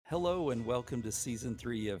Hello and welcome to Season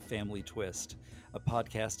 3 of Family Twist, a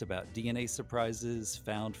podcast about DNA surprises,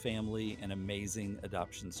 found family, and amazing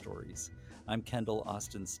adoption stories. I'm Kendall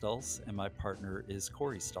Austin Stulse, and my partner is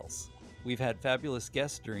Corey Stulse. We've had fabulous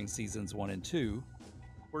guests during Seasons 1 and 2.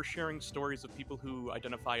 We're sharing stories of people who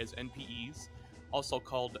identify as NPEs, also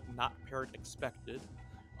called not parent expected,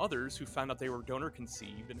 others who found out they were donor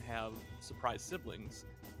conceived and have surprise siblings,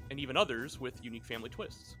 and even others with unique family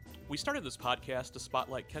twists. We started this podcast to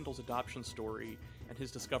spotlight Kendall's adoption story and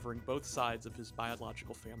his discovering both sides of his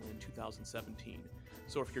biological family in 2017.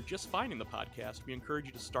 So if you're just finding the podcast, we encourage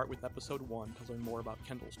you to start with episode 1 to learn more about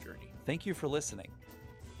Kendall's journey. Thank you for listening.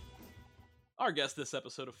 Our guest this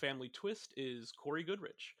episode of Family Twist is Corey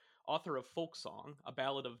Goodrich, author of Folk Song, a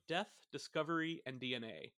ballad of death, discovery, and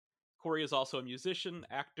DNA. Corey is also a musician,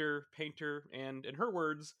 actor, painter, and, in her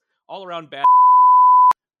words, all-around bad.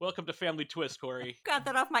 Welcome to Family Twist, Corey. Got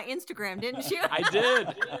that off my Instagram, didn't you? I did.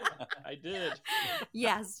 I did.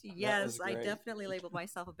 Yes. I definitely labeled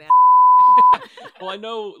myself a bad. Well, I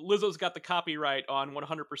know Lizzo's got the copyright on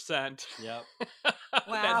 100%. Yep.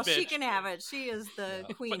 Wow, she can have it. She is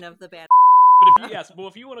the queen of the bad. But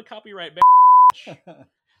if you want to copyright bad,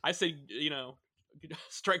 I say,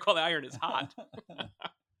 strike while the iron is hot.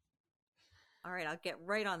 All right, I'll get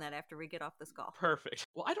right on that after we get off this call. Perfect.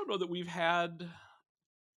 Well, I don't know that we've had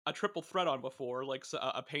a triple threat on before, like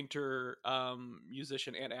a painter,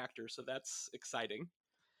 musician, and actor. So that's exciting.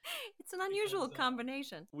 It's an unusual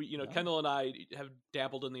combination. Kendall and I have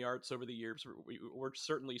dabbled in the arts over the years. We're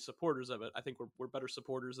certainly supporters of it. I think we're better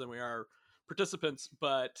supporters than we are participants,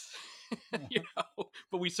 but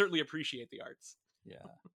but we certainly appreciate the arts. Yeah.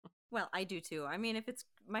 Well, I do too. I mean,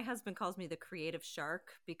 my husband calls me the creative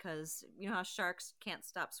shark because you know how sharks can't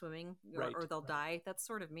stop swimming or they'll die. That's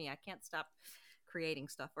sort of me. I can't stop creating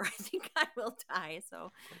stuff or I think I will die.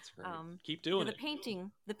 So That's great. Keep doing it.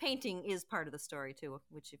 The painting is part of the story too,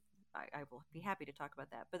 which I will be happy to talk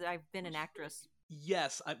about that. But I've been an actress.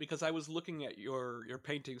 Yes, because I was looking at your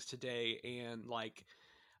paintings today, and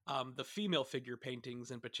the female figure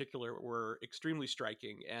paintings in particular were extremely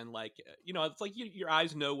striking, and it's like your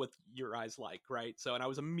eyes know what your eyes like, right? So, and I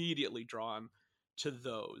was immediately drawn to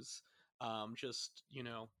those.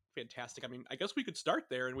 Fantastic. I mean, I guess we could start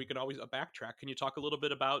there, and we could always backtrack. Can you talk a little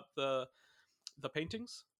bit about the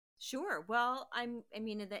paintings? Sure. Well,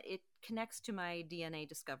 that it connects to my DNA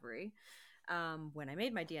discovery. When I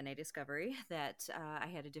made my DNA discovery, that I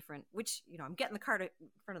had a different, which I'm getting the cart in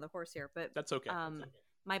front of the horse here, but that's okay.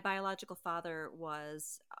 My biological father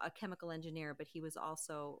was a chemical engineer, but he was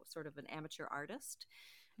also sort of an amateur artist.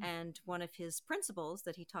 And one of his principles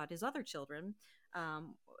that he taught his other children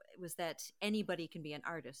was that anybody can be an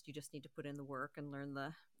artist. You just need to put in the work and learn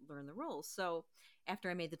the rules. So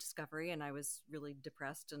after I made the discovery and I was really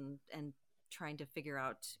depressed and trying to figure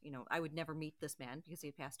out, I would never meet this man because he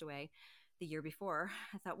had passed away the year before,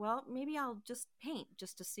 I thought, well, maybe I'll just paint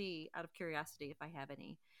just to see out of curiosity if I have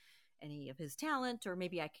any of his talent, or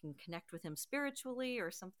maybe I can connect with him spiritually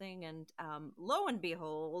or something. And lo and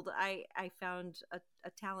behold, I found a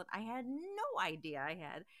talent I had no idea I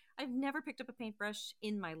had. I've never picked up a paintbrush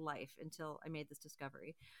in my life until I made this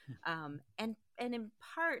discovery. And in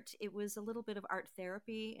part, it was a little bit of art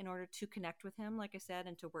therapy in order to connect with him, like I said,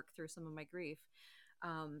 and to work through some of my grief.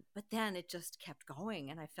 But then it just kept going,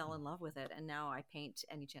 and I fell in love with it. And now I paint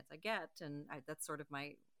any chance I get, and that's sort of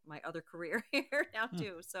my other career here now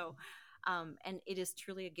too. So, and it is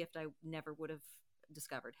truly a gift I never would have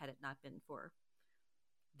discovered had it not been for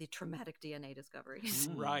the traumatic DNA discovery.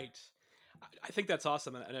 Right. I think that's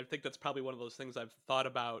awesome. And I think that's probably one of those things I've thought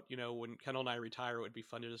about, when Kendall and I retire, it would be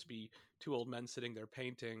fun to just be two old men sitting there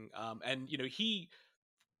painting. And he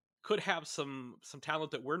could have some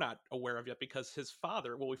talent that we're not aware of yet, because his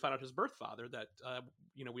father, we found out his birth father that,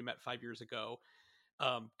 we met 5 years ago,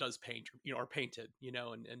 does paint, or painted,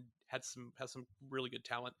 and has some really good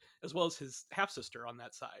talent, as well as his half sister on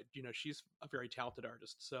that side. She's a very talented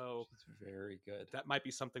artist. So she's very good. That might be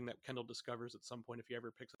something that Kendall discovers at some point if he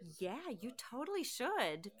ever picks up. Yeah, you totally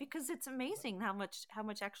should, because it's amazing how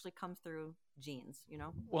much actually comes through genes,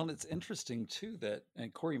 Well, and it's interesting too that,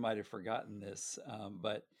 and Corey might have forgotten this,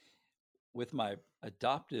 but with my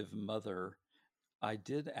adoptive mother, I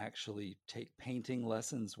did actually take painting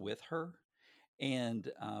lessons with her. And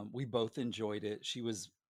we both enjoyed it. She was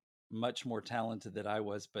much more talented than I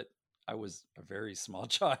was, but I was a very small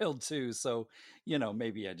child too. So,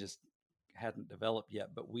 maybe I just hadn't developed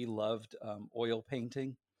yet, but we loved oil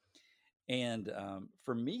painting. And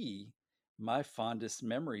for me, my fondest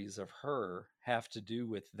memories of her have to do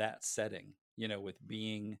with that setting, with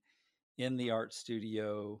being in the art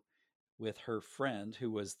studio with her friend who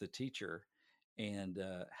was the teacher and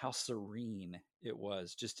how serene it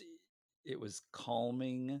was. Just it was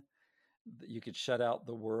calming. You could shut out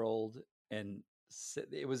the world and sit.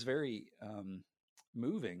 It was very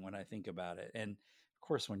moving when I think about it. And of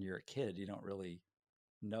course, when you're a kid, you don't really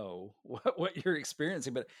know what you're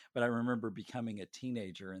experiencing. But I remember becoming a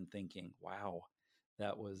teenager and thinking, wow,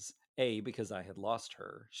 that was a because I had lost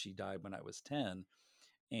her. She died when I was 10,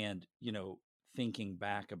 and thinking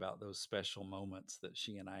back about those special moments that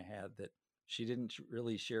she and I had that she didn't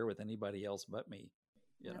really share with anybody else but me.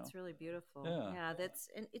 You know, That's really beautiful. yeah. Yeah, that's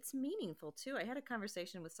and it's meaningful too. I had a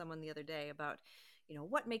conversation with someone the other day about,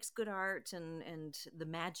 what makes good art and the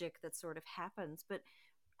magic that sort of happens. But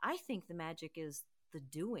I think the magic is the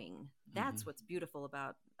doing. Hmm. That's what's beautiful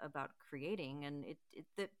about creating, and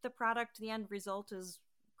the product, the end result is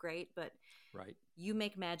great, but Right. you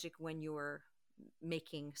make magic when you're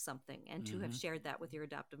making something, and to have Hmm. shared that with your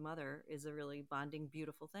adoptive mother is a really bonding,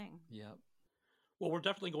 beautiful thing. Yep. Well, we're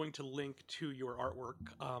definitely going to link to your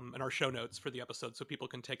artwork in our show notes for the episode so people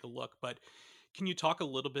can take a look. But can you talk a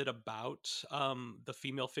little bit about the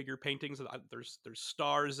female figure paintings? There's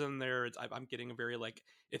stars in there. I'm getting a very like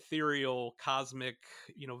ethereal, cosmic,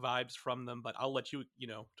 vibes from them. But I'll let you,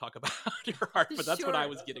 talk about your art. But that's what I Sure.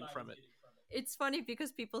 was getting from it. It's funny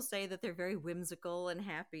because people say that they're very whimsical and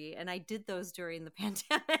happy, and I did those during the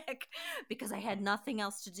pandemic because I had nothing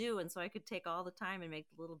else to do, and so I could take all the time and make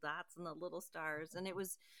the little dots and the little stars, and it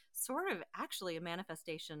was sort of actually a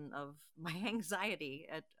manifestation of my anxiety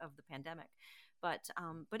of the pandemic. But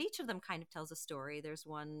each of them kind of tells a story. There's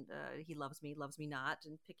one, he loves me not,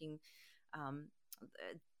 and picking um,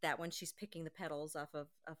 that when she's picking the petals off of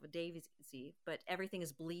a daisy, but everything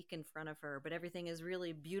is bleak in front of her, but everything is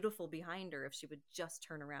really beautiful behind her if she would just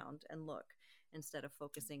turn around and look instead of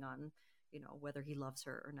focusing on, whether he loves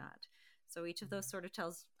her or not. So each of those sort of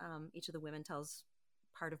tells, each of the women tells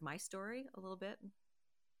part of my story a little bit.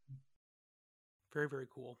 Very, very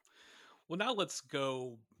cool. Well, now let's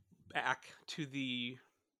go back to the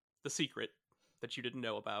secret that you didn't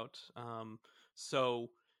know about.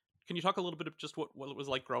 So, can you talk a little bit of just what it was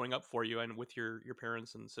like growing up for you and with your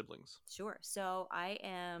parents and siblings? Sure. So I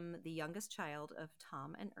am the youngest child of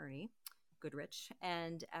Tom and Ernie Goodrich,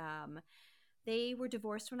 and they were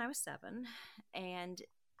divorced when I was 7. And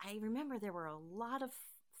I remember there were a lot of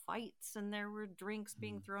fights, and there were drinks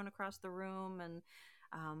being thrown across the room, and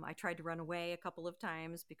I tried to run away a couple of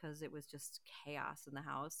times because it was just chaos in the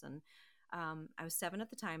house. And I was 7 at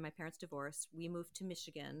the time. My parents divorced. We moved to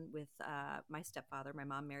Michigan with my stepfather. My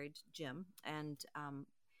mom married Jim, and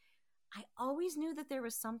I always knew that there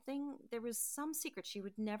was some secret. She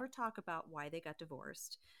would never talk about why they got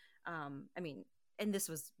divorced. I mean, and this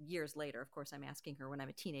was years later. Of course, I'm asking her when I'm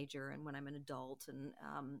a teenager and when I'm an adult,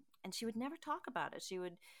 and she would never talk about it. She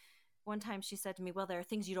would. One time, she said to me, "Well, there are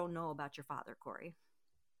things you don't know about your father, Corey."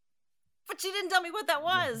 But she didn't tell me what that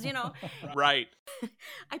was. Right.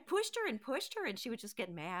 I pushed her, and she would just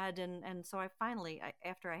get mad. And so I finally,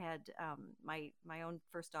 after I had my own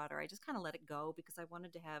first daughter, I just kind of let it go because I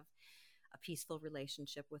wanted to have a peaceful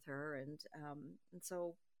relationship with her, and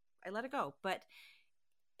so I let it go. But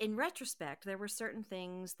in retrospect, there were certain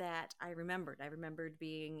things that I remembered. I remembered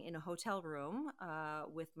being in a hotel room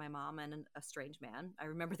with my mom and a strange man. I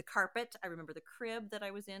remember the carpet. I remember the crib that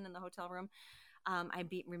I was in the hotel room.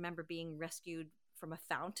 Remember being rescued from a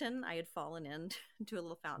fountain. I had fallen into a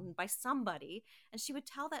little fountain by somebody, and she would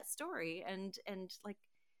tell that story, and like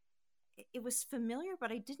it was familiar,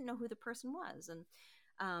 but I didn't know who the person was. And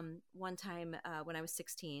one time when I was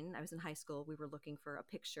 16, I was in high school. We were looking for a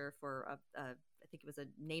picture for I think it was a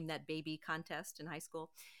Name That Baby contest in high school.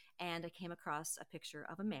 And I came across a picture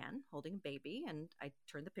of a man holding a baby. And I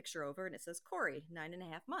turned the picture over and it says Corey,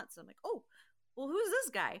 9.5 months. I'm like, oh, well, who's this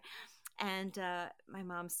guy? And my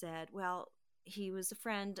mom said, well, he was a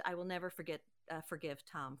friend. I will never forgive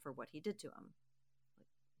Tom for what he did to him. Like,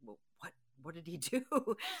 well, what did he do?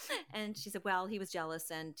 And she said, well, he was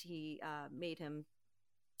jealous and he made him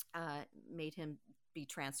be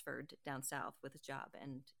transferred down south with his job,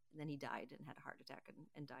 and then he died and had a heart attack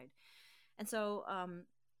and died. And so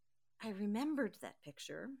I remembered that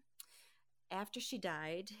picture. After she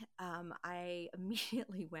died, I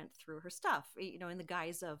immediately went through her stuff, in the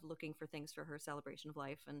guise of looking for things for her celebration of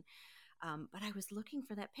life. And but I was looking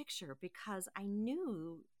for that picture because I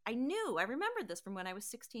remembered this from when I was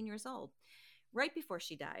 16 years old. Right before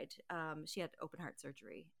she died, she had open heart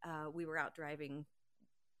surgery. We were out driving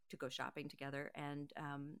to go shopping together, and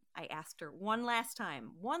I asked her one last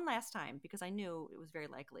time, because I knew it was very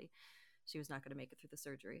likely she was not going to make it through the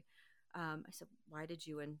surgery. I said, why did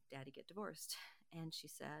you and Daddy get divorced? And she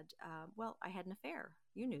said, well, I had an affair.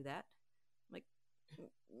 You knew that. I'm like,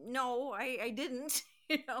 no, I didn't,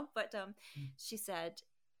 but she said,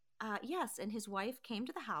 yes. And his wife came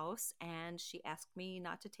to the house and she asked me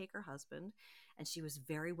not to take her husband. And she was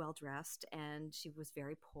very well dressed and she was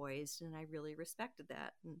very poised. And I really respected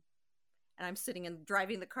that. And I'm sitting and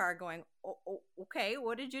driving the car going, okay,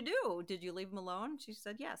 what did you do? Did you leave him alone? She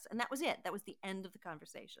said, yes. And that was it. That was the end of the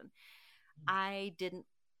conversation. I didn't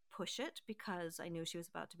push it because I knew she was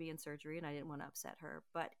about to be in surgery and I didn't want to upset her.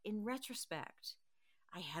 But in retrospect,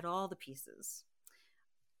 I had all the pieces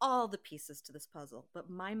to this puzzle, but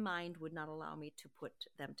my mind would not allow me to put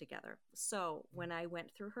them together. So when I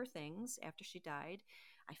went through her things after she died,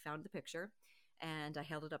 I found the picture and I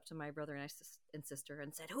held it up to my brother and sister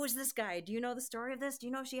and said, "Who is this guy? Do you know the story of this? Do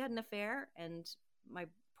you know she had an affair?" And my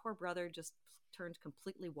poor brother just turned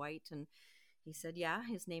completely white and he said, "Yeah,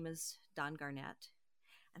 his name is Don Garnett."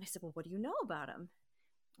 And I said, "Well, what do you know about him?"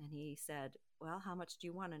 And he said, "Well, how much do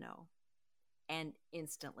you want to know?" And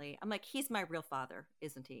instantly, I'm like, "He's my real father,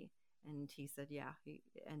 isn't he?" And he said, "Yeah."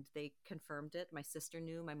 And they confirmed it. My sister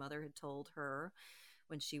knew. My mother had told her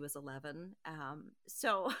when she was 11.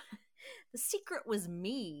 So the secret was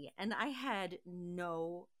me. And I had an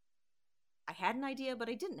idea, but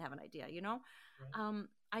I didn't have an idea.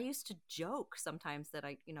 I used to joke sometimes that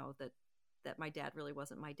that my dad really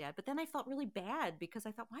wasn't my dad. But then I felt really bad because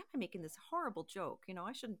I thought, why am I making this horrible joke?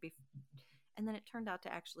 I shouldn't be. And then it turned out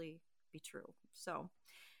to actually be true. So,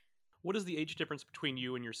 What is the age difference between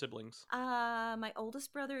you and your siblings? my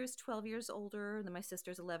oldest brother is 12 years older, and then my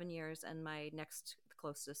sister's 11 years, and my next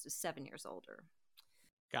closest is 7 years older.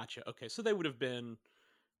 Gotcha. Okay, so they would have been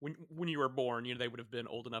when you were born. They would have been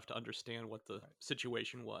old enough to understand what the Right.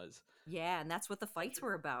 situation was. Yeah, and that's what the fights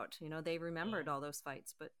were about. They remembered all those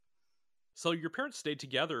fights, but So your parents stayed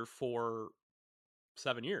together for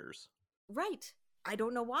 7 years. right. I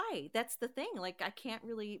don't know why. That's the thing. Like, I can't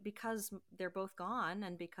really, because they're both gone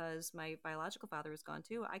and because my biological father is gone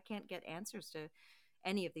too, I can't get answers to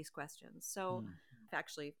any of these questions. So Hmm. I've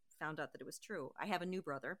actually found out that it was true. I have a new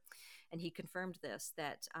brother, and he confirmed this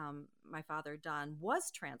that my father, Don,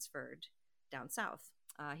 was transferred down south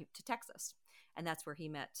to Texas. And that's where he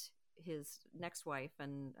met his next wife,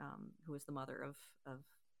 and who was the mother of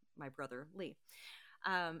my brother, Lee.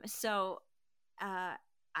 So uh,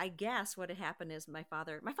 I guess what had happened is my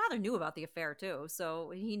father knew about the affair too,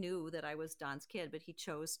 so he knew that I was Don's kid, but he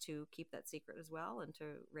chose to keep that secret as well and to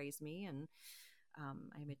raise me, and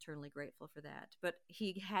I'm eternally grateful for that. But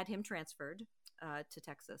he had him transferred to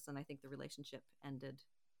Texas, and I think the relationship ended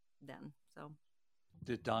then. So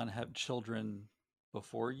Did Don have children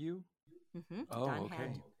before you? Don Oh,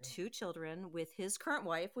 had okay. two children with his current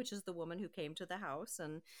wife, which is the woman who came to the house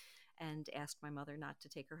and asked my mother not to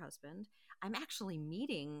take her husband. I'm actually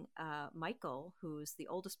meeting Michael, who's the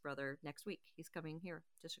oldest brother, next week. He's coming here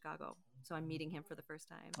to Chicago. So I'm meeting him for the first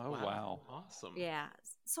time. Oh, Wow, wow. awesome. Yeah.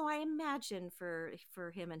 So I imagine for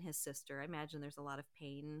him and his sister, I imagine there's a lot of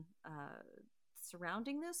pain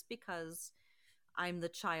surrounding this because I'm the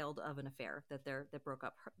child of an affair that broke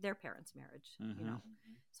up their parents' marriage. Mm-hmm.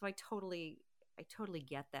 So I totally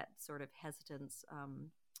get that sort of hesitance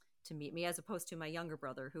to meet me, as opposed to my younger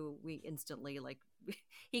brother, who we instantly like.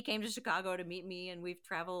 He came to Chicago to meet me, and we've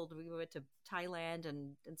traveled. We went to Thailand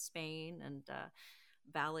and Spain and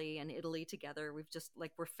Bali and Italy together. We've just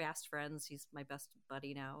like we're fast friends. He's my best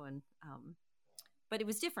buddy now, and but it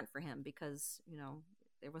was different for him because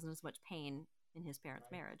there wasn't as much pain in his parents'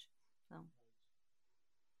 marriage. So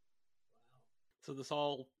So this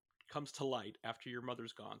all comes to light after your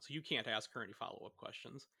mother's gone, so you can't ask her any follow-up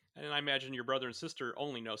questions. And I imagine your brother and sister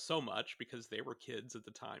only know so much because they were kids at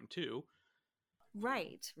the time too.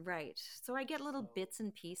 right, right. So I get little bits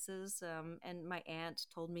and pieces, and my aunt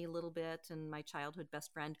told me a little bit, and my childhood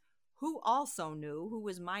best friend, who also knew, who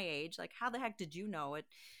was my age, like, how the heck did you know it?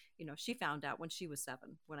 She found out when she was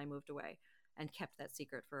 7 when I moved away, and kept that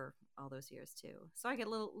secret for all those years too. So I get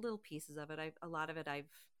little pieces of it. A lot of it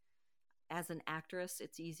as an actress,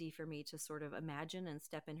 it's easy for me to sort of imagine and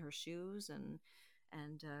step in her shoes and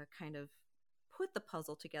kind of put the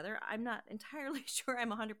puzzle together. I'm not entirely sure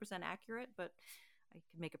I'm 100% accurate, but I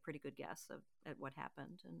can make a pretty good guess at what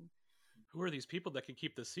happened. And Who are these people that can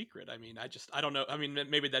keep this secret? I mean, I don't know. I mean,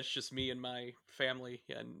 maybe that's just me and my family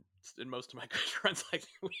and most of my good friends. Like,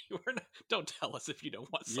 don't tell us if you don't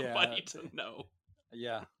want Yeah. somebody to know.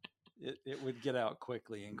 Yeah. It would get out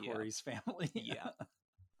quickly in Yeah, Corey's family. yeah.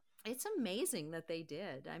 it's amazing that they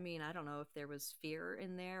did. I mean, I don't know if there was fear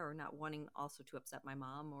in there or not wanting also to upset my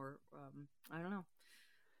mom, or I don't know.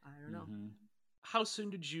 I don't know. Mm-hmm. How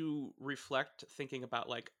soon did you reflect, thinking about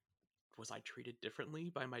like, was I treated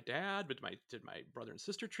differently by my dad? Did my brother and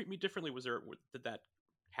sister treat me differently? Did that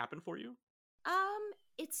happen for you?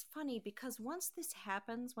 it's funny because once this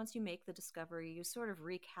happens, once you make the discovery, you sort of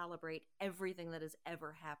recalibrate everything that has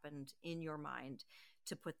ever happened in your mind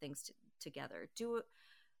to put things together.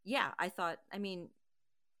 Yeah, I thought, I mean,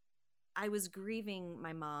 I was grieving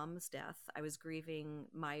my mom's death. I was grieving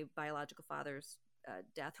my biological father's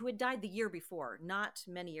death, who had died the year before, not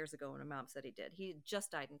many years ago when my mom said he did. He had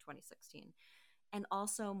just died in 2016. And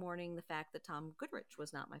also mourning the fact that Tom Goodrich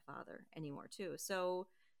was not my father anymore, too. So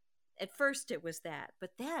at first it was that.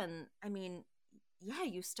 But then, I mean, yeah,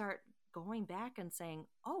 you start going back and saying,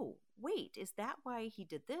 "Oh, wait, is that why he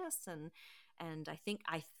did this?" And I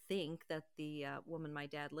think that the woman my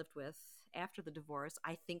dad lived with after the divorce,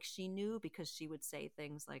 I think she knew because she would say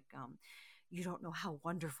things like, "You don't know how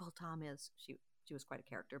wonderful Tom is." She was quite a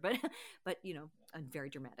character, but but and very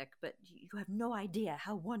dramatic. But you have no idea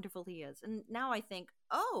how wonderful he is. And now I think,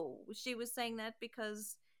 oh, she was saying that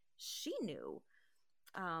because she knew.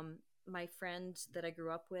 My friend that I grew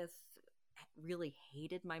up with really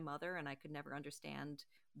hated my mother, and I could never understand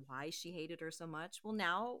why she hated her so much. Well,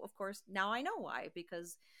 now, of course, now I know why,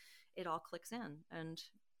 because it all clicks in. And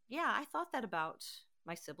yeah, I thought that about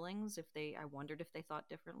my siblings. I wondered if they thought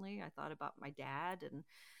differently. I thought about my dad, and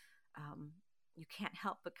um, you can't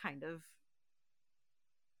help but kind of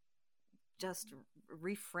just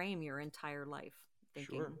reframe your entire life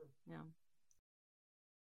thinking, Sure. yeah.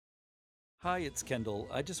 Hi, it's Kendall.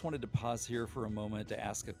 I just wanted to pause here for a moment to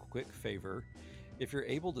ask a quick favor. If you're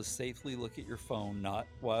able to safely look at your phone, not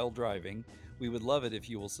while driving, we would love it if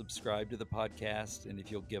you will subscribe to the podcast and if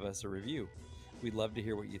you'll give us a review. We'd love to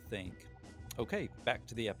hear what you think. Okay, back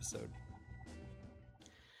to the episode.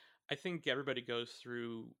 I think everybody goes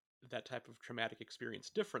through that type of traumatic experience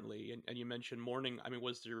differently. And you mentioned mourning. I mean,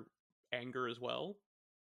 was there anger as well?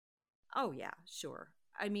 Oh, yeah, sure.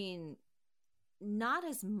 I mean, not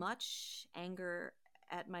as much anger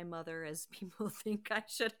at my mother as people think I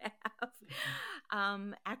should have.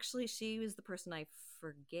 Actually, she was the person I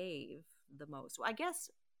forgave the most. Well, I guess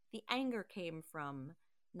the anger came from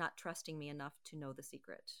not trusting me enough to know the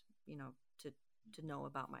secret, you know, to know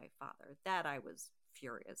about my father. That I was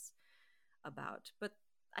furious about. But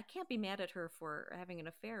I can't be mad at her for having an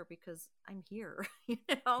affair because I'm here, you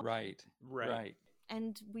know? Right, Right. right.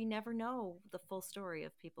 And we never know the full story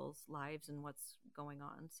of people's lives and what's going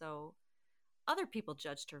on. So other people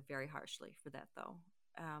judged her very harshly for that, though.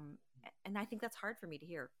 And I think that's hard for me to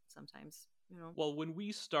hear sometimes, you know. Well, when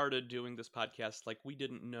we started doing this podcast, like we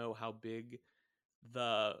didn't know how the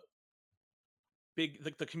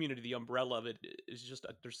the community, the umbrella of it is just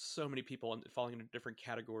there's so many people falling into different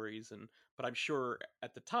categories. And but I'm sure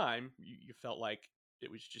at the time you felt like it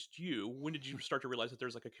was just you. When did you start to realize that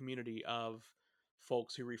there's like a community of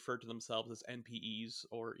folks who refer to themselves as NPEs,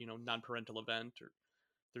 or non-parental event? Or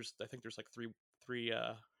I think there's like three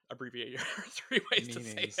abbreviated three ways to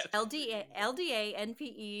say Meanings. it. LDA,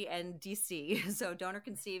 NPE, and DC. So donor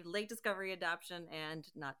conceived, late discovery adoption, and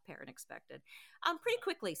not parent expected. Pretty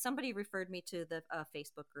quickly, somebody referred me to the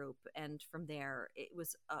Facebook group, and from there, it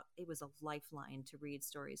was a lifeline to read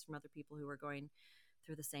stories from other people who were going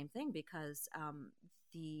through the same thing, because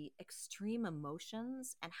the extreme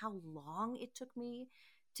emotions and how long it took me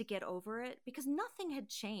to get over it, because nothing had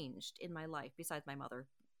changed in my life besides my mother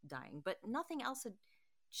dying, but nothing else had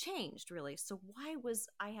changed really. So why was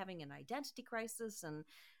I having an identity crisis,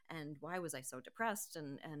 and why was I so depressed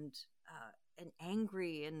and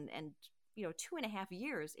angry, and 2.5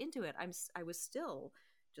 years into it, I was still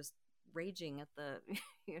just raging at the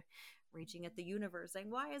raging at the universe, saying,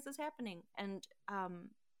 why is this happening? And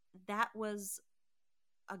that was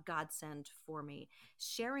a godsend for me.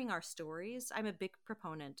 Sharing our stories, I'm a big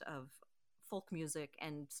proponent of folk music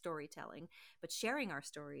and storytelling, but sharing our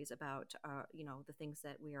stories about the things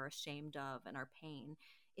that we are ashamed of and our pain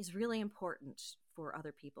is really important for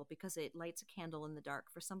other people, because it lights a candle in the dark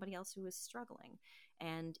for somebody else who is struggling,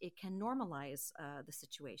 and it can normalize the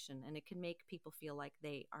situation, and it can make people feel like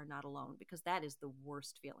they are not alone, because that is the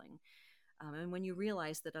worst feeling. And when you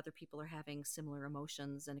realize that other people are having similar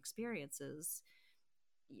emotions and experiences,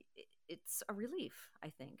 it's a relief, I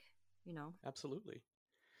think, you know. Absolutely.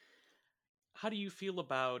 How do you feel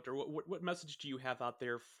about, or what message do you have out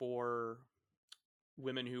there for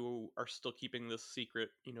women who are still keeping this secret,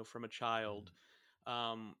 from a child?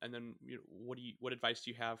 And then, what advice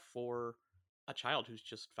do you have for a child who's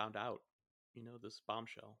just found out, this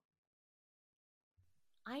bombshell?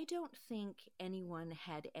 I don't think anyone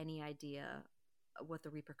had any idea what the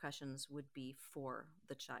repercussions would be for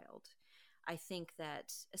the child. I think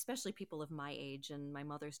that, especially people of my age and my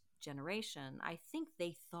mother's generation, I think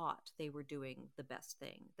they thought they were doing the best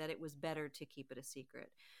thing, that it was better to keep it a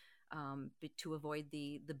secret. to avoid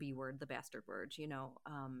the B word, the bastard word,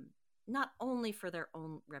 not only for their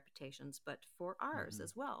own reputations, but for ours Hmm.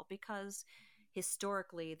 as well, because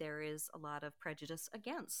historically there is a lot of prejudice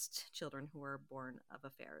against children who are born of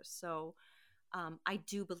affairs. So I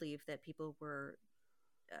do believe that people were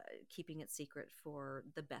keeping it secret for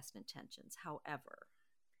the best intentions. However,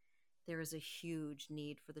 there is a huge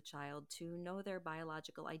need for the child to know their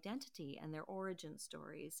biological identity and their origin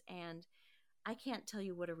stories. And I can't tell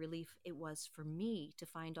you what a relief it was for me to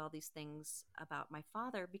find all these things about my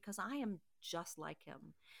father, because I am just like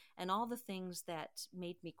him. And all the things that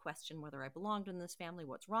made me question whether I belonged in this family,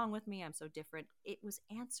 what's wrong with me, I'm so different, it was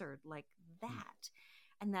answered like that.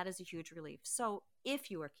 And that is a huge relief. So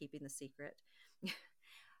if you are keeping the secret,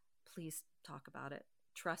 please talk about it.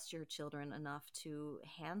 Trust your children enough to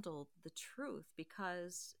handle the truth,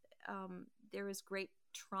 because there is great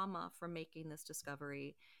trauma from making this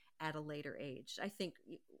discovery at a later age. I think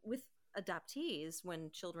with adoptees,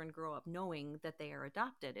 when children grow up knowing that they are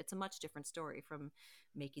adopted, it's a much different story from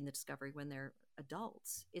making the discovery when they're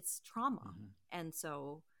adults. It's trauma. Hmm. And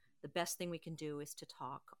so the best thing we can do is to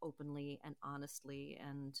talk openly and honestly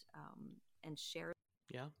and share.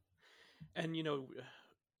 Yeah. And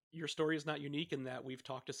your story is not unique in that we've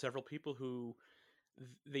talked to several people who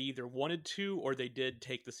they either wanted to or they did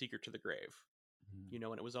take the secret to the grave. And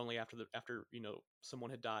it was only after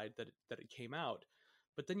someone had died that it came out.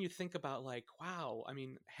 But then you think about, like, wow, I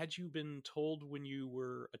mean, had you been told when you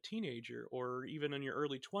were a teenager or even in your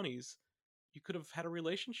early 20s, you could have had a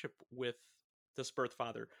relationship with this birth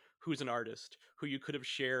father who's an artist, who you could have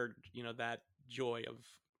shared that joy of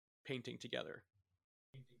painting together.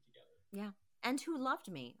 Yeah. And who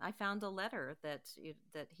loved me. I found a letter that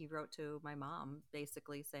he wrote to my mom,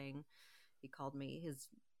 basically saying he called me his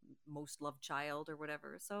most loved child or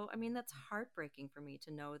whatever. So I mean, that's heartbreaking for me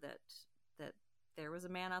to know that there was a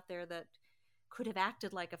man out there that could have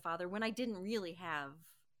acted like a father when I didn't really have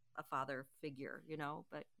a father figure,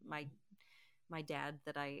 But my dad,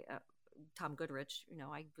 that I Tom Goodrich,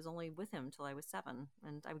 I was only with him till I was 7,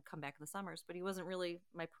 and I would come back in the summers, but he wasn't really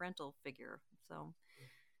my parental figure. So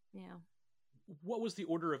yeah. What was the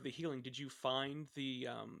order of the healing? Did you find the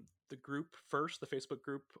group first, the Facebook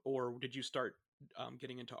group, or did you start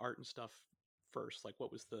getting into art and stuff first? Like,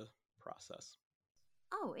 what was the process?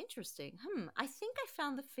 Oh, interesting. I think I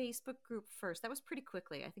found the Facebook group first. That was pretty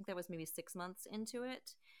quickly. I think that was maybe 6 months into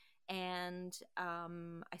it. And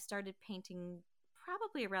I started painting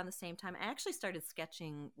probably around the same time. I actually started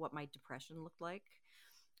sketching what my depression looked like.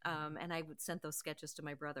 And I would send those sketches to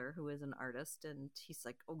my brother, who is an artist, and he's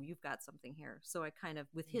like, "Oh, you've got something here." So I kind of,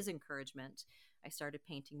 with his encouragement, I started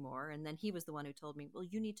painting more. And then he was the one who told me, "Well,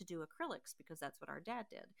 you need to do acrylics because that's what our dad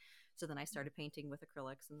did." So then I started painting with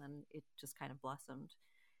acrylics, and then it just kind of blossomed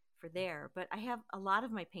for there. But I have a lot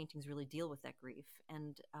of my paintings really deal with that grief,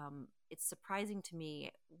 and it's surprising to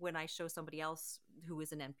me when I show somebody else who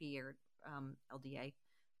is an NPE or LDA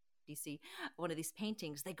DC one of these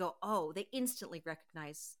paintings, they go, oh, they instantly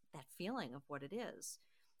recognize that feeling of what it is.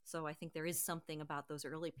 So I think there is something about those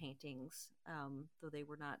early paintings, though they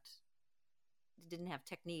were not, didn't have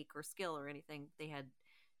technique or skill or anything. They had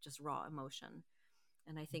just raw emotion.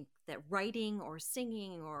 And I think that writing or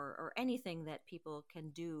singing or anything that people can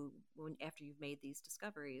do after you've made these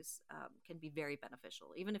discoveries can be very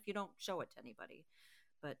beneficial, even if you don't show it to anybody.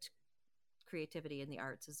 But creativity in the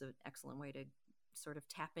arts is an excellent way to sort of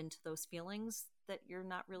tap into those feelings that you're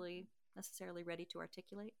not really necessarily ready to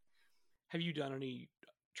articulate. Have you done any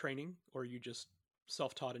training, or are you just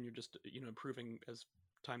self-taught and you're just improving as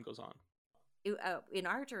time goes on? In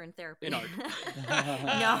art or in therapy? In art.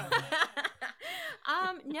 No.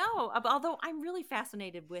 No. Although I'm really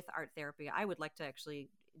fascinated with art therapy, I would like to actually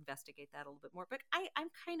investigate that a little bit more. But I'm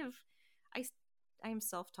kind of, I, I am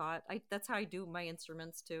self-taught. That's how I do my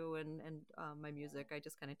instruments too, and my music. I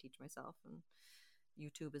just kind of teach myself, and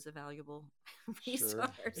YouTube is a valuable Sure.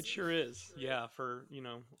 resource. It sure is. Yeah, for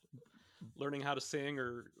learning how to sing,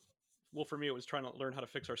 or well, for me it was trying to learn how to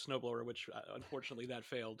fix our snowblower, which unfortunately that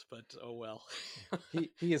failed. But oh well.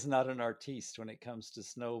 He is not an artiste when it comes to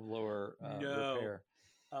snowblower No. repair.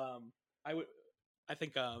 I would. I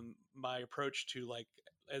think my approach to, like,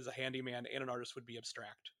 as a handyman and an artist would be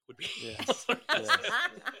abstract. Would be Yes, yes.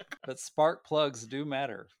 But spark plugs do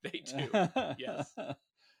matter. They do. Yes.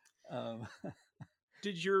 Um,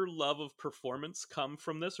 Did your love of performance come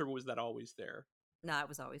from this, or was that always there? No, it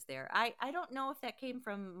was always there. I don't know if that came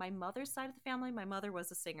from my mother's side of the family. My mother was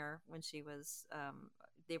a singer when she was,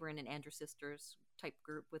 they were in an Andrew Sisters type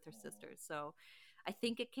group with her sisters. So I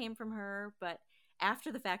think it came from her. But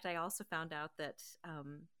after the fact, I also found out that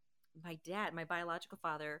my dad, my biological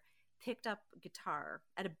father, picked up guitar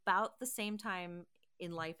at about the same time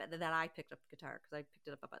in life that I picked up guitar, because I picked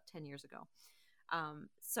it up about 10 years ago.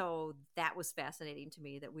 So that was fascinating to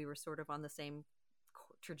me, that we were sort of on the same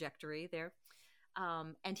trajectory there.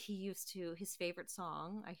 And his favorite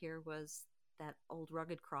song I hear was that Old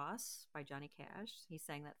Rugged Cross by Johnny Cash. He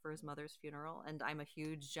sang that for his mother's funeral, and I'm a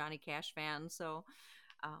huge Johnny Cash fan. So,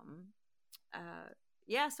 um,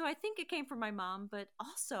 yeah, so I think it came from my mom, but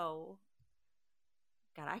also,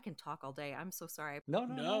 God, I can talk all day. I'm so sorry. No,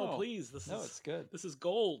 no, No, no. please. No, it's good. This is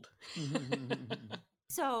gold.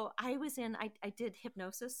 So I did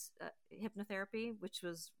hypnotherapy, which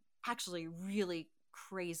was actually really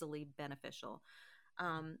crazily beneficial.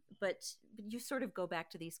 But you sort of go back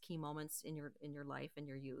to these key moments in your life and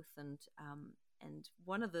your youth, and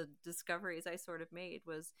one of the discoveries I sort of made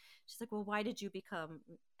was, she's like, well, why did you become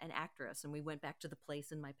an actress? And we went back to the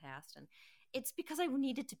place in my past, and it's because I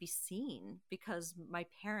needed to be seen, because my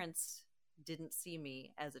parents didn't see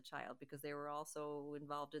me as a child, because they were also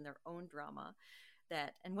involved in their own drama.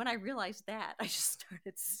 And when I realized that, I just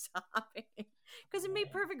started sobbing, because it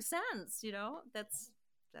made perfect sense.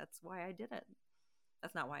 That's why I did it.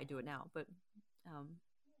 That's not why I do it now, but um,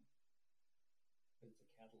 It's a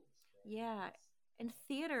catalyst, right? yeah. And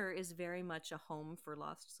theater is very much a home for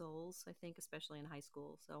lost souls, I think, especially in high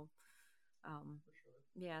school. So, For sure.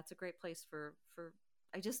 yeah, it's a great place for.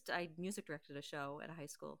 I music directed a show at a high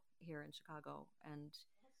school here in Chicago,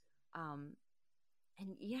 um,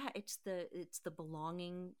 and yeah, it's the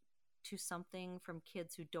belonging to something from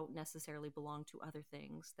kids who don't necessarily belong to other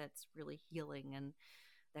things, that's really healing, and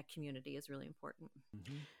that community is really important.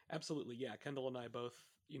 Mm-hmm. Absolutely, yeah. Kendall and I both,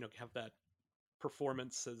 have that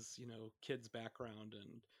performance as, kids background,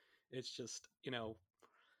 and it's just,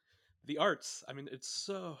 the arts. I mean, they're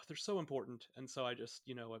so important, and so I just,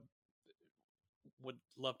 I would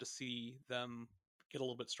love to see them get a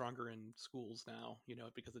little bit stronger in schools now,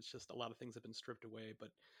 because it's just a lot of things have been stripped away. But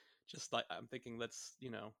just like, I'm thinking, let's,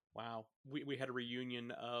 wow, we had a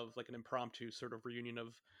reunion of, like, an impromptu sort of reunion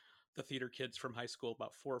of the theater kids from high school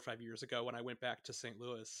about 4 or 5 years ago, when I went back to St.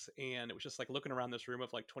 Louis. And it was just like looking around this room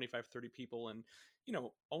of like 25, 30 people. And,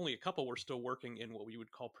 only a couple were still working in what we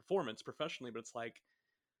would call performance professionally, but it's like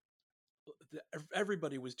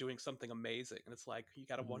everybody was doing something amazing. And it's like, you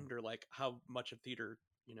got to Mm-hmm. wonder, like, how much of theater,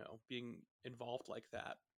 being involved like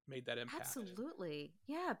that made that impact. Absolutely.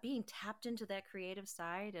 Yeah, being tapped into that creative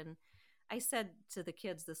side. And I said to the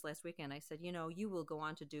kids this last weekend, I said, you will go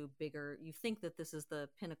on to do bigger. You think that this is the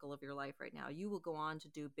pinnacle of your life right now. You will go on to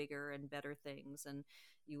do bigger and better things, and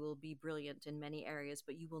you will be brilliant in many areas,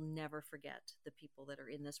 but you will never forget the people that are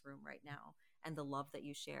in this room right now, and the love that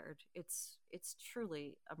you shared. It's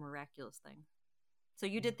truly a miraculous thing. So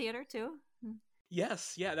you did theater too? Hmm.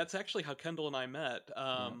 Yes, yeah, that's actually how Kendall and I met.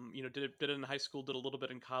 Yeah. Did it in high school, did a little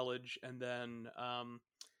bit in college, and then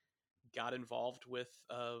got involved with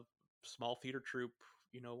a small theater troupe,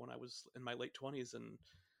 when I was in my late 20s. And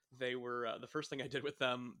they were, the first thing I did with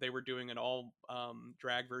them, they were doing an all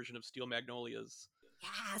drag version of Steel Magnolias.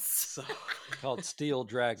 Yes. So Called Steel still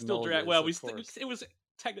drag. Dragnolias, Well, of course. it was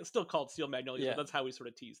technically still called Steel Magnolias, but Yeah. that's how we sort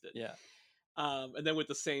of teased it. Yeah. And then with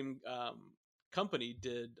the same company,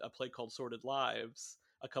 did a play called Sordid Lives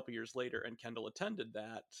a couple years later, and Kendall attended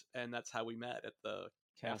that, and that's how we met at the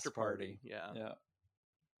after Cast party. party. Yeah. Yeah.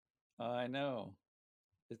 I know.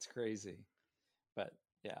 It's crazy. But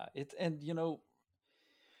yeah, and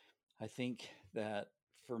I think that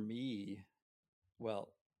for me,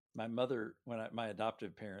 well, my mother, my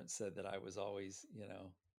adoptive parents said that I was always,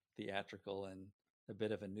 theatrical and a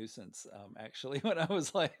bit of a nuisance. Actually, when I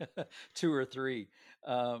was like 2 or 3,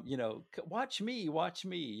 watch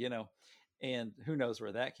me, and who knows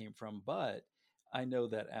where that came from. But I know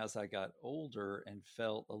that as I got older and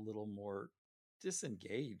felt a little more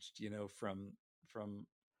disengaged, from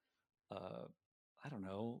uh, I don't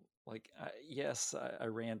know, like, yes, I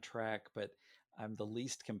ran track, but I'm the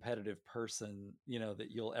least competitive person,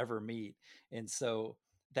 that you'll ever meet. And so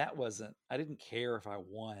I didn't care if I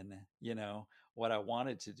won, what I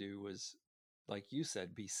wanted to do was, like you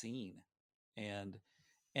said, be seen and,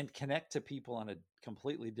 connect to people on a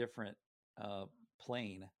completely different uh,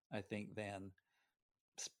 plane, I think, than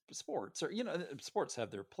sports. Or sports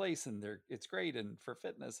have their place, and it's great and for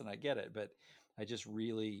fitness, and I get it, but I just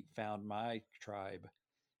really found my tribe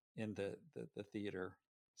in the theater.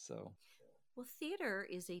 So Well, theater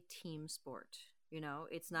is a team sport.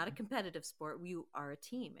 It's not a competitive sport. You are a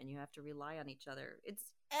team, and you have to rely on each other.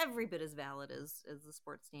 It's every bit as valid as the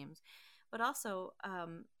sports teams. But also,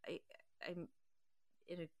 I'm in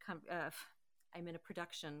I'm in a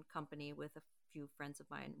production company with a few friends of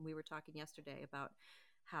mine. We were talking yesterday about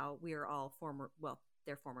how we are all former, well,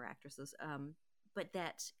 they're former actresses. But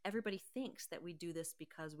that everybody thinks that we do this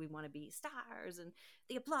because we want to be stars and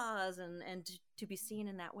the applause and to be seen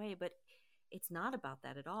in that way. But it's not about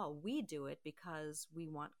that at all. We do it because we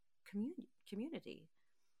want community,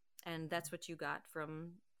 and that's what you got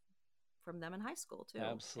from them in high school too. And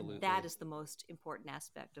Absolutely. that is the most important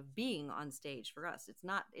aspect of being on stage for us. It's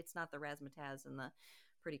not the razzmatazz and the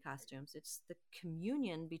pretty costumes. It's the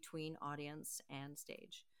communion between audience and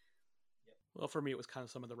stage. Well, for me, it was kind of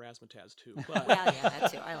some of the razzmatazz too. Well, But yeah,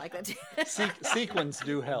 that too. I like that too. Sequins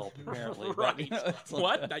do help, apparently. right?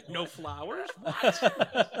 What? No flowers? What?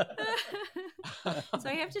 So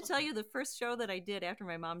I have to tell you, the first show that I did after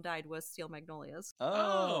my mom died was Steel Magnolias.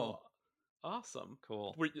 Oh, awesome!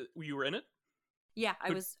 cool. You were in it? Yeah,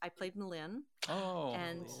 I played Malin. Oh,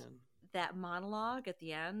 And man. that monologue at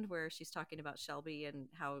the end where she's talking about Shelby and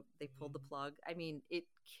how they pulled the plug, I mean, it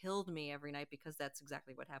killed me every night because that's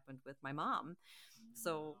exactly what happened with my mom.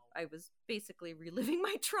 So I was basically reliving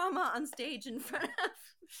my trauma on stage in front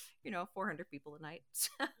of 400 people a night.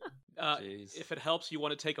 jeez. If it helps, you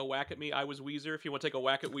want to take a whack at me? I was Weezer. If you want to take a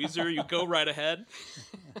whack at Weezer, you go right ahead.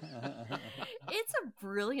 It's a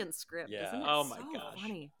brilliant script, Yeah. isn't it? Oh my so gosh.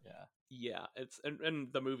 funny. Yeah. Yeah, it's and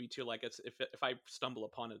the movie too. Like it's if I stumble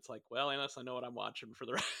upon it, it's like, well, unless I know what I'm watching for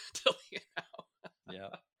the rest till the end.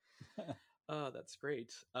 Yeah. Oh, that's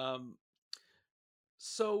great.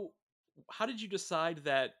 So how did you decide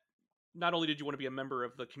that not only did you want to be a member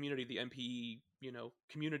of the community, the NPE,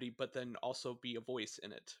 community, but then also be a voice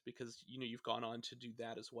in it because you've gone on to do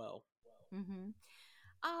that as well. Mm-hmm.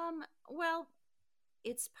 Well,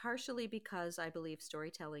 it's partially because I believe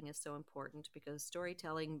storytelling is so important because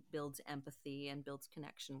storytelling builds empathy and builds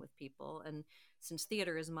connection with people. And since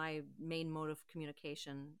theater is my main mode of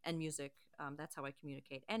communication and music, that's how I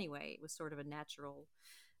communicate anyway. It was sort of a natural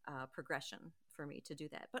progression for me to do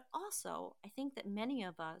that. But also, I think that many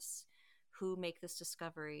of us who make this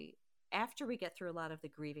discovery, after we get through a lot of the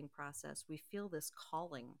grieving process, we feel this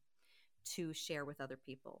calling to share with other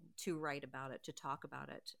people, to write about it, to talk about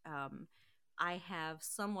it. I have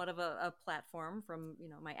somewhat of a platform from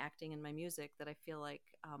my acting and my music that I feel like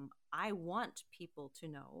I want people to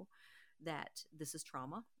know that this is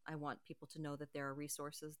trauma. I want people to know that there are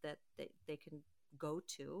resources that they can go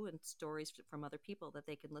to and stories from other people that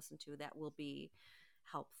they can listen to that will be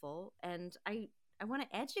helpful. And I want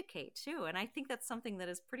to educate too, and I think that's something that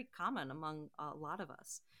is pretty common among a lot of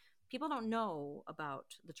us. People don't know about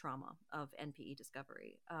the trauma of NPE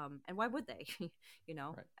discovery, and why would they? you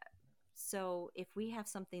know, Right. So if we have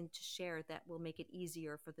something to share that will make it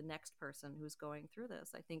easier for the next person who's going through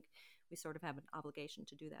this, I think we sort of have an obligation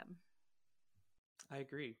to do that. I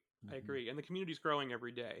agree. I Mm-hmm. agree. And the community's growing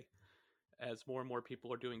every day as more and more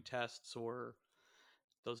people are doing tests or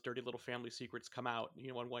those dirty little family secrets come out,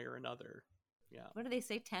 one way or another. Yeah. What do they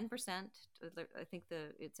say? 10%. I think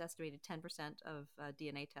it's estimated 10% of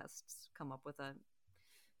DNA tests come up with a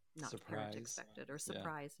not parent Surprise. expected or Yeah.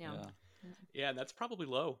 surprise. Yeah. Yeah. Yeah, and that's probably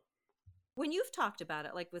low. When you've talked about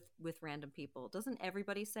it, like with random people, doesn't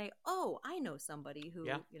everybody say, "Oh, I know somebody who,"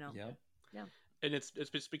 Yeah. Yeah. Yeah. And it's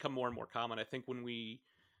just become more and more common. I think when we,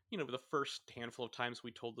 the first handful of times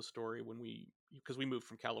we told the story because we moved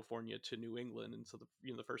from California to New England, and so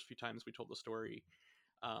the first few times we told the story,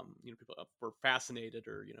 people were fascinated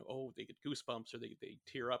or, oh, they get goosebumps or they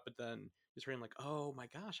tear up, but then it's really like, oh my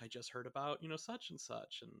gosh, I just heard about, such and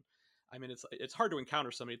such. And I mean, it's hard to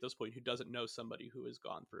encounter somebody at this point who doesn't know somebody who has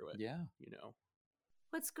gone through it, Yeah.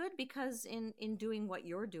 Well, it's good because in doing what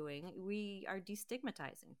you're doing, we are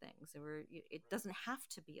destigmatizing things. It doesn't have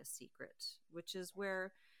to be a secret, which is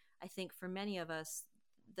where I think for many of us,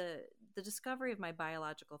 the discovery of my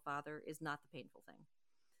biological father is not the painful thing.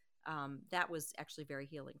 That was actually very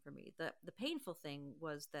healing for me. The painful thing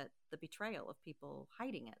was that the betrayal of people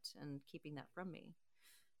hiding it and keeping that from me.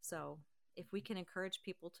 So if we can encourage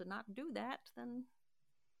people to not do that, then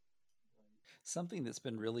Something that's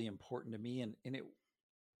been really important to me, and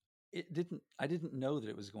it didn't I didn't know that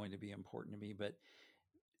it was going to be important to me, but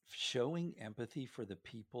showing empathy for the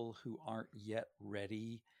people who aren't yet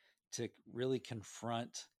ready to really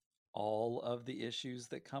confront all of the issues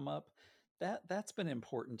that come up, that's been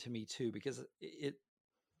important to me too, because it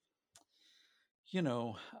you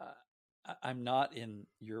know I'm not in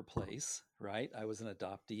your place, right? I was an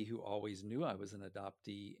adoptee who always knew I was an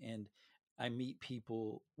adoptee, and I meet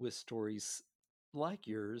people with stories like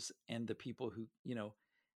yours, and the people who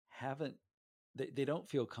haven't they don't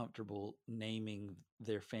feel comfortable naming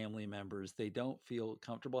their family members. They don't feel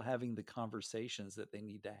comfortable having the conversations that they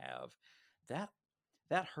need to have. That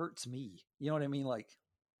that hurts me. You know what I mean? Like,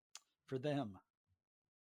 for them,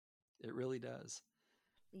 it really does.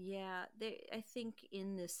 Yeah, I think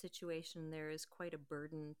in this situation there is quite a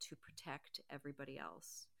burden to protect everybody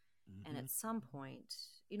else. And Hmm. at some point,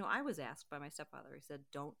 I was asked by my stepfather. He said,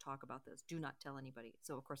 "Don't talk about this. Do not tell anybody."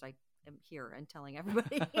 So of course I am here and telling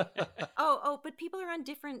everybody. Oh, but people are on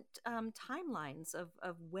different timelines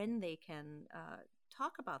of when they can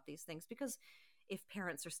talk about these things, because if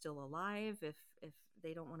parents are still alive, if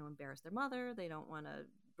they don't want to embarrass their mother, they don't want to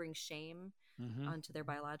bring shame Hmm. onto their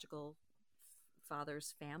biological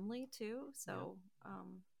father's family too. Yep. So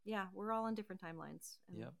yeah, we're all on different timelines,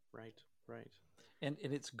 and Yep. Right. Right. And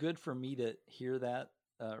it's good for me to hear that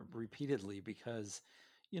repeatedly because,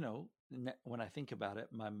 when I think about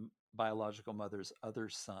it, my biological mother's other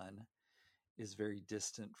son is very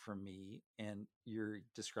distant from me, and you're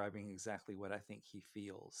describing exactly what I think he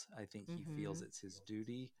feels. I think he feels mm-hmm. it's his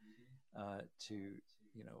duty to,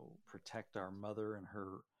 protect our mother and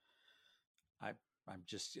her. I I'm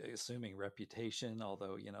just assuming reputation,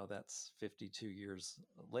 although that's 52 years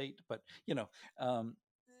late. But um,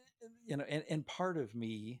 and part of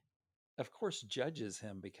me, of course, judges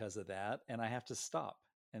him because of that, and I have to stop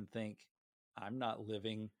and think, I'm not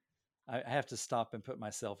living. I have to stop and put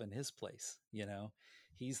myself in his place.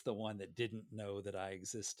 He's the one that didn't know that I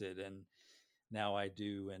existed, and now I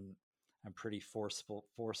do, and I'm pretty forceful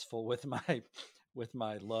with my with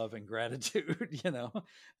my love and gratitude.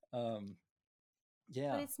 Um, But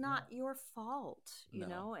yeah, it's not your fault,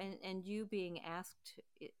 no. and you being asked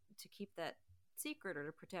to keep that secret or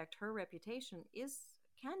to protect her reputation is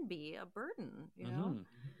can be a burden, Hmm.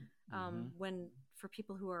 Hmm. when for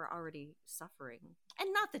people who are already suffering.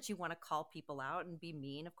 And not that you want to call people out and be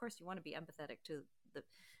mean. Of course, you want to be empathetic to the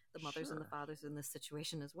the mothers and the Sure. fathers in this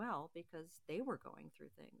situation as well, because they were going through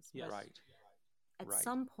things. But Yes. Right. at Right.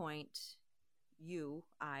 some point,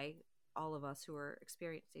 I, all of us who are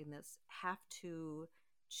experiencing this, have to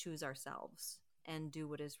choose ourselves and do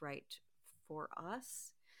what is right for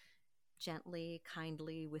us, gently,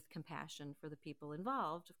 kindly, with compassion for the people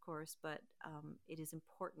involved, of course. But it is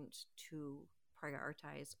important to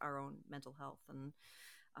prioritize our own mental health and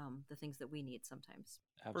the things that we need sometimes.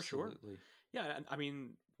 For sure. Absolutely. Yeah, and I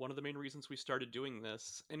mean, one of the main reasons we started doing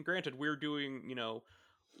this, and granted,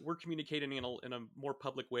 we're communicating in a more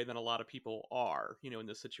public way than a lot of people are, in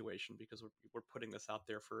this situation because we're putting this out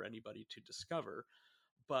there for anybody to discover.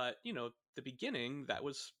 But, the beginning, that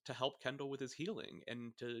was to help Kendall with his healing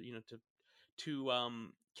and to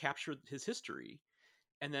capture his history.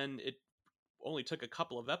 And then it only took a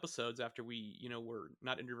couple of episodes after we, were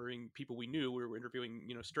not interviewing people we knew, we were interviewing,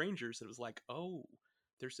 strangers. That was like, oh,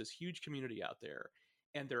 there's this huge community out there,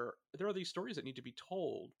 and there are these stories that need to be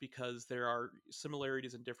told because there are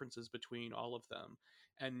similarities and differences between all of them,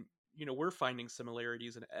 and we're finding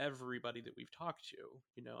similarities in everybody that we've talked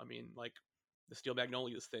to. I mean, like the Steel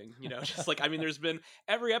Magnolias thing, just like I mean, there's been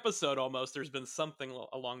every episode almost. There's been something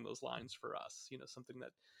along those lines for us, something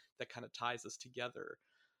that kind of ties us together.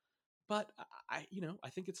 But I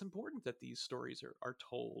think it's important that these stories are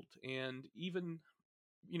told, and even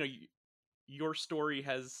you know your story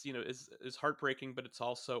has is heartbreaking, but it's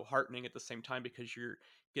also heartening at the same time because you're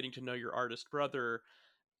getting to know your artist brother,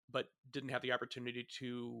 but didn't have the opportunity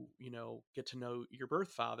to get to know your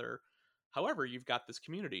birth father. However, you've got this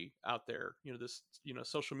community out there, this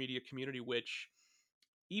social media community, which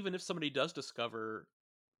even if somebody does discover,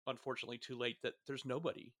 unfortunately too late, that there's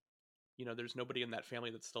nobody in that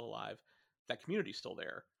family that's still alive, that community's still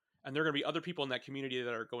there, and there are going to be other people in that community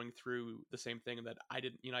that are going through the same thing that I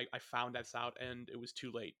didn't. I found this out and it was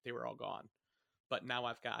too late, they were all gone, but now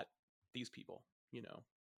I've got these people.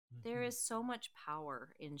 There Hmm. is so much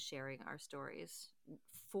power in sharing our stories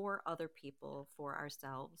for other people, for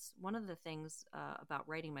ourselves. One of the things about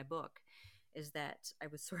writing my book is that I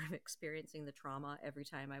was sort of experiencing the trauma every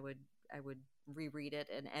time I would reread it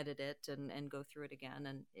and edit it and go through it again,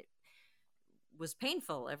 and it was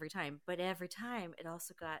painful every time. But every time, it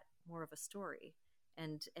also got more of a story,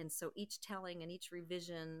 and so each telling and each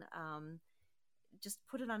revision just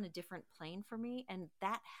put it on a different plane for me, and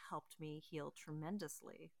that helped me heal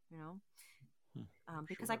tremendously. Hmm.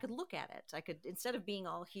 Because I Sure. could look at it. I could, instead of being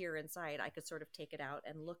all here inside, I could sort of take it out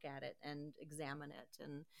and look at it and examine it,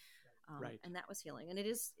 Right. and that was healing. And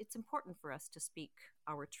it's important for us to speak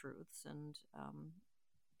our truths, and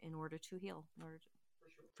in order to heal. In order to,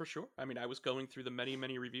 For sure. I mean, I was going through the many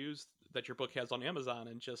reviews that your book has on Amazon,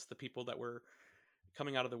 and just the people that were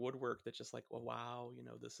coming out of the woodwork that just like, well, wow,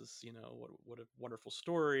 this is, what a wonderful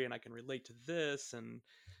story, and I can relate to this, and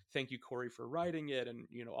thank you, Corey, for writing it, and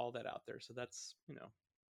all that out there. So that's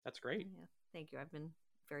great. yeah, thank you. I've been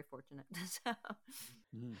very fortunate. So,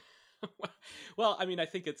 Hmm. Well, I mean, I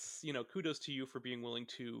think it's kudos to you for being willing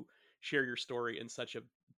to share your story in such a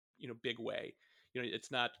big way.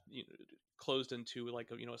 It's not closed into like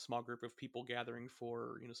a small group of people gathering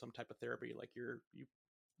for some type of therapy. Like you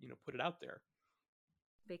put it out there.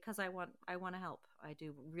 Because I want to help. I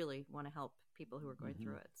do really want to help people who are going Mm-hmm.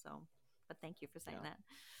 through it. So, but thank you for saying Yeah. that.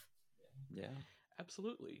 Yeah.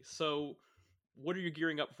 Absolutely. So, what are you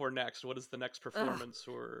gearing up for next? What is the next Ugh. performance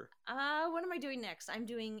or? What am I doing next? I'm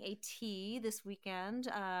doing a tea this weekend,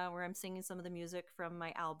 where I'm singing some of the music from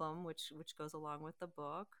my album, which goes along with the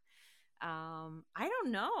book. I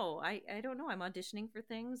don't know. I don't know. I'm auditioning for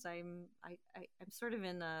things. I'm sort of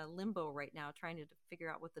in a limbo right now, trying to figure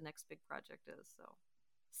out what the next big project is. So,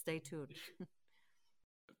 stay tuned.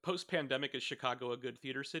 Post pandemic, is Chicago a good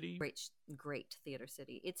theater city? Great theater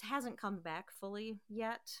city. It hasn't come back fully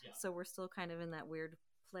yet, so we're still kind of in that weird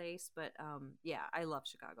place. But yeah, I love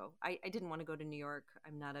Chicago. I didn't want to go to New York.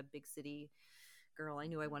 I'm not a big city girl. I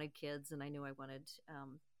knew I wanted kids, and I knew I wanted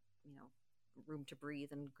you know room to breathe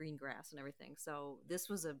and green grass and everything. So it's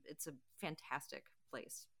a fantastic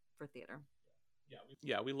place for theater.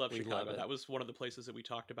 Yeah, we love We Chicago. love it. That was one of the places that we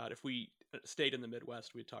talked about. If we stayed in the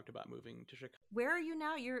Midwest, we talked about moving to Chicago. Where are you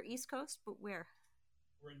now? You're East Coast, but where?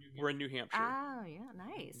 We're in New Hampshire. Ah, yeah,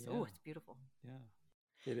 nice. Yeah. Oh, it's beautiful. Yeah.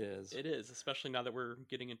 It is. It is, especially now that we're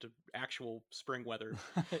getting into actual spring weather.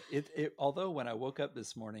 Although when I woke up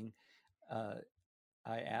this morning, uh,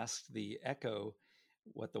 I asked the Echo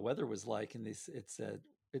what the weather was like, and it said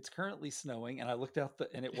it's currently snowing. And I looked out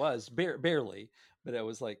and it was barely, but I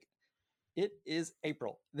was like, it is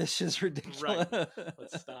April. This is ridiculous. Right.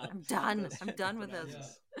 Let's stop. I'm done. This I'm done with this.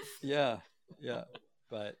 nonsense. Yeah, yeah.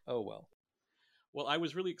 But oh well. Well, I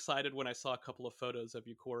was really excited when I saw a couple of photos of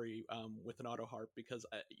you, Corey, with an auto harp, because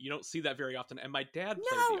you don't see that very often. And my dad played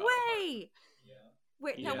the No auto harp. way.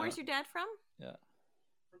 Wait, now Yeah. where's your dad from? Yeah.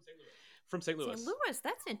 From St. Louis. St. Louis.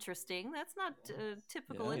 That's interesting. That's not a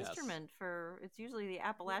typical Yes. instrument for. It's usually the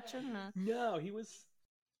Appalachian. No,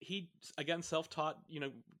 he again self-taught.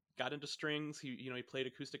 Got into strings. He played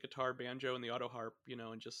acoustic guitar, banjo, and the auto harp.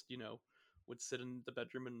 And just would sit in the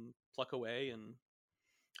bedroom and pluck away. And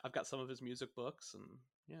I've got some of his music books, and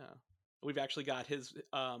yeah, we've actually got his.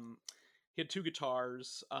 He had two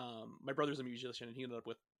guitars. My brother's a musician, and he ended up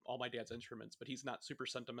with all my dad's instruments, but he's not super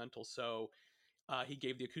sentimental, so he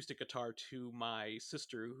gave the acoustic guitar to my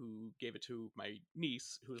sister, who gave it to my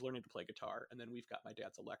niece, who was learning to play guitar, and then we've got my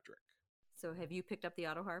dad's electric. So have you picked up the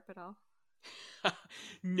auto harp at all?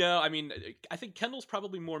 No, I mean, I think Kendall's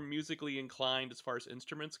probably more musically inclined as far as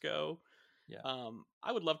instruments go. Yeah.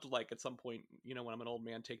 I would love to, like, at some point, when I'm an old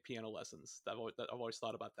man, take piano lessons. I've always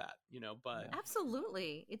thought about that, but Yeah.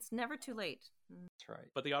 Absolutely. It's never too late. That's right.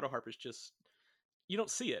 but the auto harp is just, you don't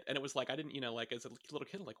see it. And it was like, I didn't, like as a little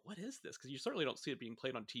kid, like, what is this? Because you certainly don't see it being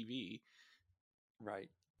played on TV. Right.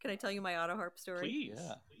 Can I tell you my auto harp story? Please.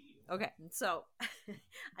 Yeah. Okay, so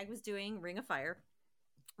I was doing Ring of Fire,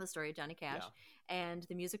 the story of Johnny Cash, and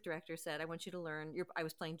the music director said, I want you to learn, I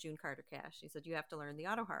was playing June Carter Cash. He said, you have to learn the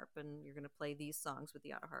auto harp, and you're going to play these songs with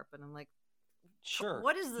the auto harp. And I'm like, Sure.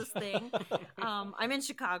 what is this thing? I'm in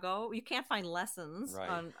Chicago. You can't find lessons Right.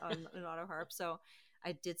 on an auto harp. So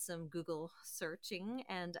I did some Google searching,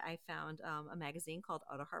 and I found a magazine called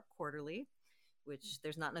Auto Harp Quarterly, which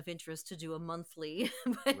there's not enough interest to do a monthly,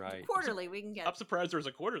 but Right. quarterly we can get. I'm surprised there's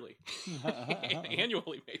a quarterly.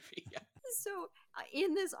 Annually, maybe. Yeah. So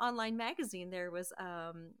in this online magazine, there was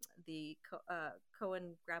the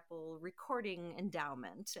Cohen Grapple Recording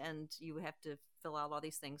Endowment, and you have to fill out all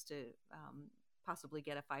these things to possibly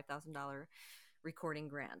get a $5,000 recording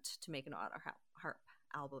grant to make an auto harp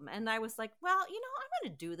album. And I was like, well, I'm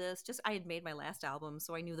going to do this. Just I had made my last album,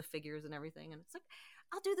 so I knew the figures and everything. And it's like,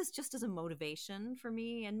 I'll do this just as a motivation for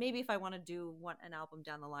me. And maybe if I want to do an album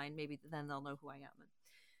down the line, maybe then they'll know who I am. And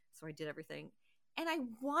so I did everything. And I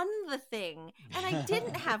won the thing. And I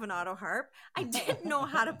didn't have an auto harp. I didn't know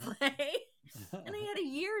how to play. And I had a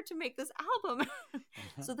year to make this album.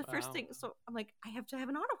 So the first thing, so I'm like, I have to have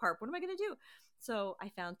an auto harp. What am I going to do? So I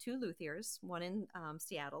found two luthiers, one in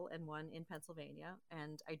Seattle and one in Pennsylvania.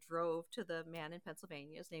 And I drove to the man in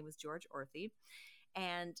Pennsylvania. His name was George Orthy.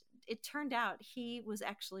 And it turned out he was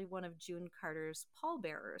actually one of June Carter's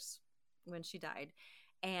pallbearers when she died.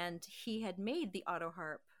 And he had made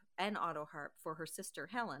an auto harp for her sister,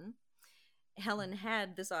 Helen. Helen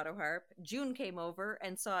had this auto harp. June came over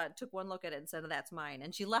and saw it, took one look at it and said, that's mine.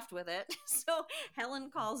 And she left with it. So Helen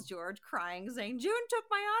calls George crying, saying, June took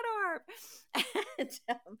my auto harp.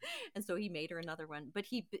 And so he made her another one. But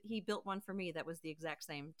he built one for me that was the exact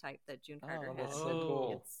same type that June Carter had. That's so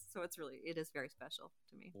cool. It is very special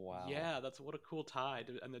to me. Wow. Yeah, what a cool tie.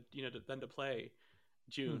 And then to play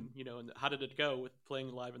June, and how did it go with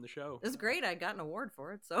playing live in the show? It was great. I got an award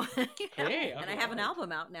for it, so Hey, and I have an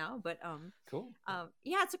album out now. But Cool.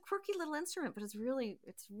 yeah, it's a quirky little instrument, but it's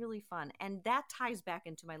really fun, and that ties back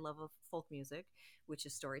into my love of folk music, which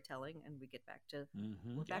is storytelling, and we get back to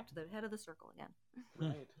we're back to the head of the circle again.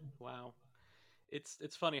 Right. Wow.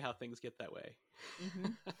 It's funny how things get that way.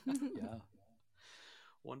 Yeah.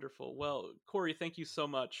 Wonderful. Well, Corey, thank you so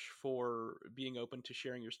much for being open to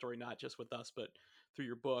sharing your story, not just with us, but through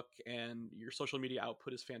your book, and your social media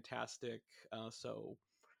output is fantastic. So,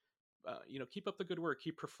 keep up the good work.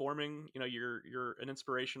 Keep performing. You're an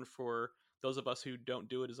inspiration for those of us who don't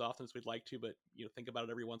do it as often as we'd like to, but think about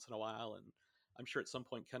it every once in a while. And I'm sure at some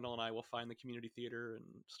point Kendall and I will find the community theater and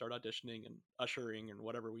start auditioning and ushering and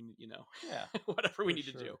whatever we Yeah. whatever we need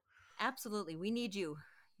to do. Absolutely, we need you.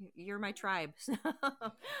 You're my tribe.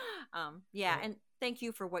 Yeah, and thank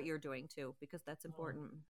you for what you're doing too, because that's important.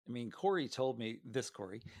 I mean, Corey told me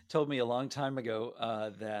a long time ago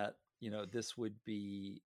that this would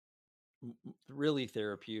be really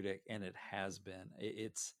therapeutic, and it has been.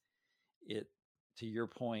 It's to your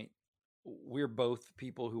point. We're both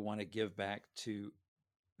people who want to give back to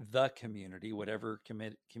the community, whatever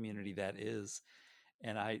community that is,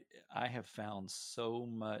 and I have found so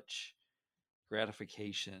much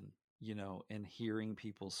gratification, in hearing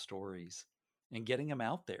people's stories and getting them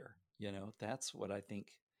out there. That's what I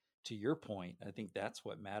think. To your point, I think that's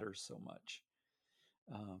what matters so much.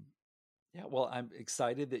 Yeah, well, I'm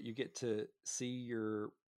excited that you get to see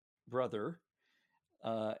your brother,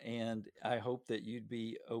 and I hope that you'd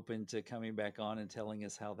be open to coming back on and telling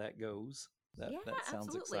us how that goes. That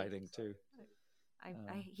sounds absolutely. exciting too.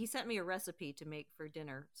 He sent me a recipe to make for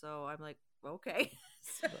dinner, so I'm like, okay.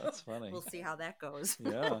 So that's funny. We'll see how that goes.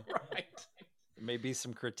 Yeah, right. Maybe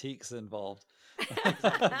some critiques involved.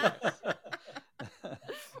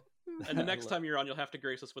 And the next time you're on, you'll have to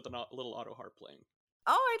grace us with a little auto harp playing.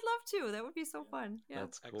 Oh, I'd love to. That would be so fun. Yeah,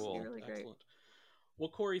 that's cool. Excellent. Really great. Excellent. Well,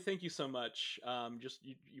 Corey, thank you so much. Just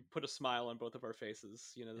you put a smile on both of our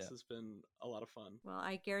faces. This has been a lot of fun. Well,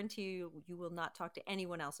 I guarantee you will not talk to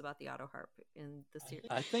anyone else about the auto harp in the series.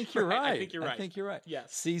 I think you're right. I think you're right.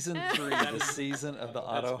 Yes. Season 3, the season of the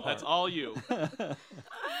auto harp. That's all you.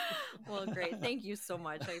 Well, great. Thank you so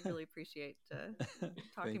much. I really appreciate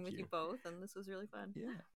talking with you both, and this was really fun.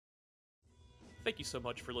 Yeah. Thank you so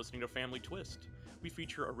much for listening to Family Twist. We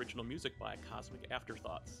feature original music by Cosmic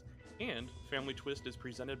Afterthoughts. And Family Twist is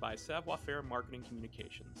presented by Savoir Faire Marketing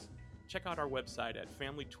Communications. Check out our website at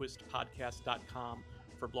familytwistpodcast.com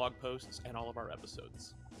for blog posts and all of our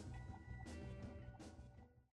episodes.